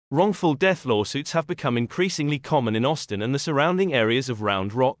Wrongful death lawsuits have become increasingly common in Austin and the surrounding areas of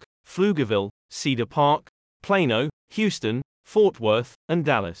Round Rock, Pflugerville, Cedar Park, Plano, Houston, Fort Worth, and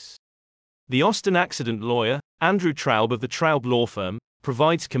Dallas. The Austin accident lawyer, Andrew Traub of the Traub Law Firm,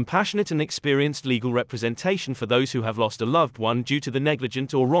 provides compassionate and experienced legal representation for those who have lost a loved one due to the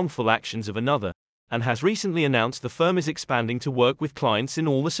negligent or wrongful actions of another, and has recently announced the firm is expanding to work with clients in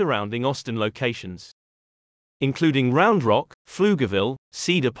all the surrounding Austin locations, including Round Rock, Pflugerville,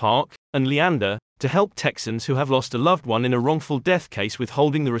 Cedar Park, and Leander, to help Texans who have lost a loved one in a wrongful death case with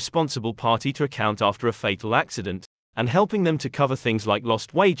holding the responsible party to account after a fatal accident, and helping them to cover things like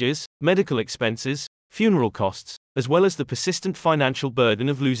lost wages, medical expenses, funeral costs, as well as the persistent financial burden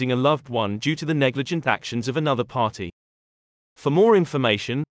of losing a loved one due to the negligent actions of another party. For more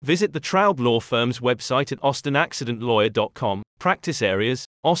information, visit the Traub Law Firm's website at austinaccidentlawyer.com, practice areas,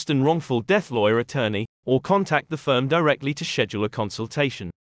 Austin wrongful death lawyer attorney, or contact the firm directly to schedule a consultation.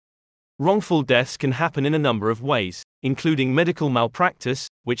 Wrongful deaths can happen in a number of ways, including medical malpractice,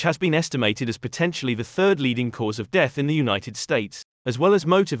 which has been estimated as potentially the third leading cause of death in the United States, as well as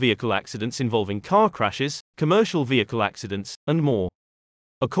motor vehicle accidents involving car crashes, commercial vehicle accidents, and more.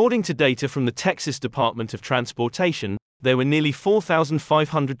 According to data from the Texas Department of Transportation, there were nearly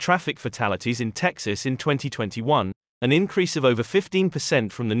 4,500 traffic fatalities in Texas in 2021, an increase of over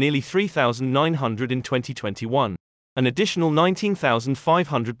 15% from the nearly 3,900 in 2021. An additional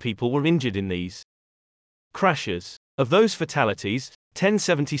 19,500 people were injured in these crashes. Of those fatalities,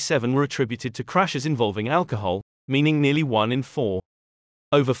 1,077 were attributed to crashes involving alcohol, meaning nearly 1 in 4.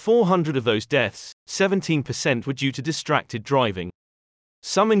 Over 400 of those deaths, 17%, were due to distracted driving.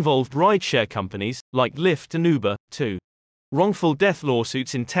 Some involved rideshare companies, like Lyft and Uber, too. Wrongful death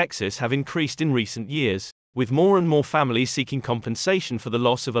lawsuits in Texas have increased in recent years, with more and more families seeking compensation for the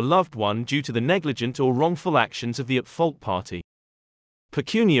loss of a loved one due to the negligent or wrongful actions of the at-fault party.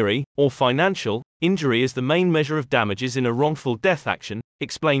 Pecuniary, or financial, injury is the main measure of damages in a wrongful death action,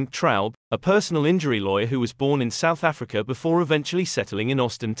 explained Traub, a personal injury lawyer who was born in South Africa before eventually settling in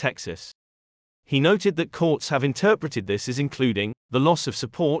Austin, Texas. He noted that courts have interpreted this as including the loss of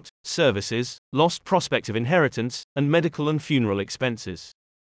support, services, lost prospect of inheritance, and medical and funeral expenses.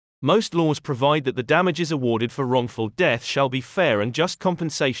 Most laws provide that the damages awarded for wrongful death shall be fair and just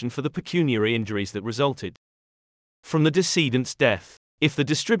compensation for the pecuniary injuries that resulted from the decedent's death. If the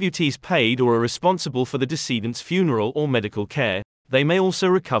distributees paid or are responsible for the decedent's funeral or medical care, they may also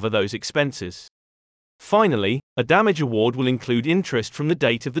recover those expenses. Finally, a damage award will include interest from the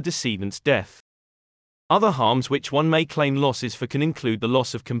date of the decedent's death. Other harms which one may claim losses for can include the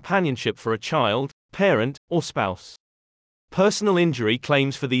loss of companionship for a child, parent, or spouse. Personal injury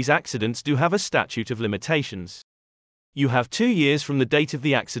claims for these accidents do have a statute of limitations. You have 2 years from the date of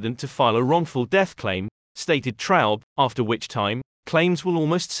the accident to file a wrongful death claim, stated Traub, after which time, claims will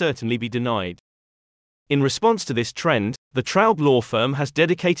almost certainly be denied. In response to this trend, the Traub Law Firm has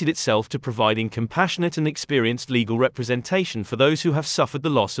dedicated itself to providing compassionate and experienced legal representation for those who have suffered the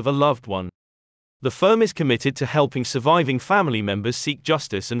loss of a loved one. The firm is committed to helping surviving family members seek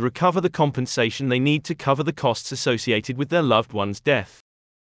justice and recover the compensation they need to cover the costs associated with their loved one's death.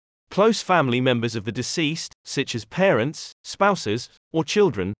 Close family members of the deceased, such as parents, spouses, or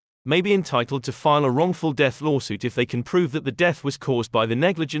children, may be entitled to file a wrongful death lawsuit if they can prove that the death was caused by the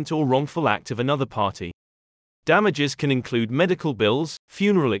negligent or wrongful act of another party. Damages can include medical bills,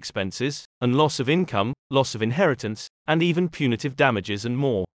 funeral expenses, and loss of income, loss of inheritance, and even punitive damages and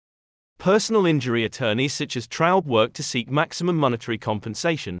more. Personal injury attorneys such as Traub work to seek maximum monetary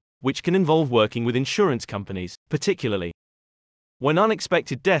compensation, which can involve working with insurance companies, particularly when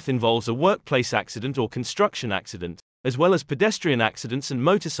unexpected death involves a workplace accident or construction accident, as well as pedestrian accidents and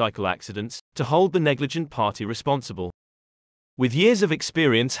motorcycle accidents, to hold the negligent party responsible. With years of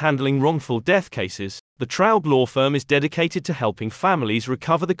experience handling wrongful death cases, the Traub Law Firm is dedicated to helping families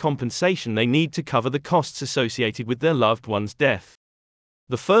recover the compensation they need to cover the costs associated with their loved one's death.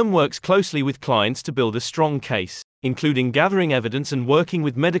 The firm works closely with clients to build a strong case, including gathering evidence and working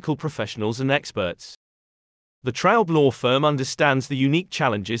with medical professionals and experts. The Traub Law Firm understands the unique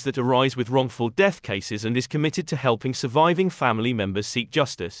challenges that arise with wrongful death cases and is committed to helping surviving family members seek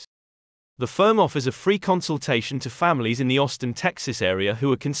justice. The firm offers a free consultation to families in the Austin, Texas area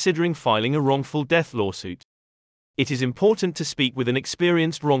who are considering filing a wrongful death lawsuit. It is important to speak with an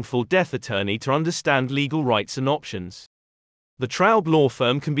experienced wrongful death attorney to understand legal rights and options. The Traub Law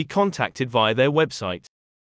Firm can be contacted via their website.